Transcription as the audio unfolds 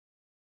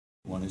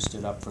one who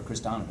stood up for Chris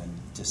Donovan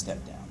to step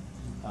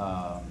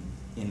down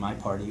in my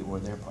party or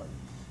their party.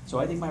 So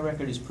I think my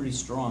record is pretty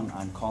strong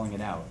on calling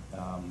it out.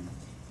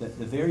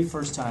 The very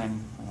first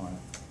time, I don't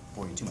want to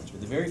bore you too much, but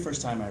the very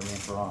first time I ran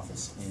for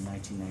office in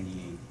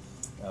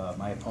 1998,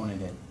 my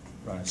opponent had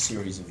run a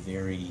series of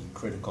very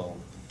critical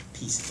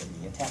pieces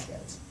of me, attack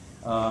ads.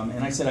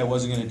 And I said I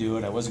wasn't going to do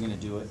it,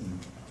 and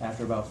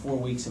after about 4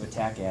 weeks of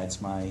attack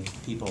ads, my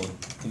people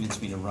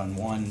convinced me to run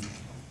one,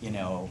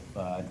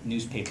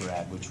 newspaper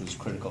ad which was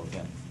critical of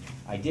him.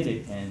 I did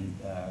it, and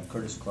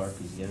Curtis Clark,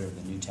 who's the editor of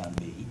the Newtown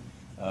Bee,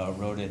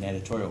 wrote an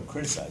editorial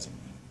criticizing me.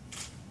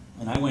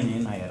 And I went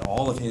in, I had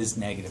all of his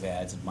negative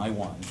ads and my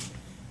one,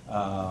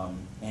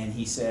 and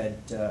he said,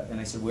 and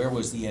I said, where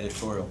was the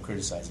editorial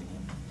criticizing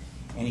him?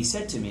 And he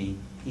said to me,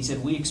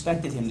 we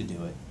expected him to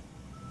do it.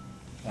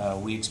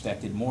 We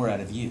expected more out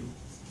of you.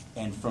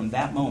 And from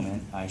that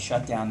moment, I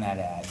shut down that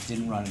ad,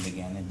 didn't run it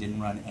again, and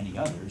didn't run any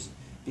others,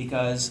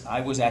 because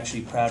I was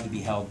actually proud to be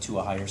held to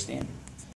a higher standard.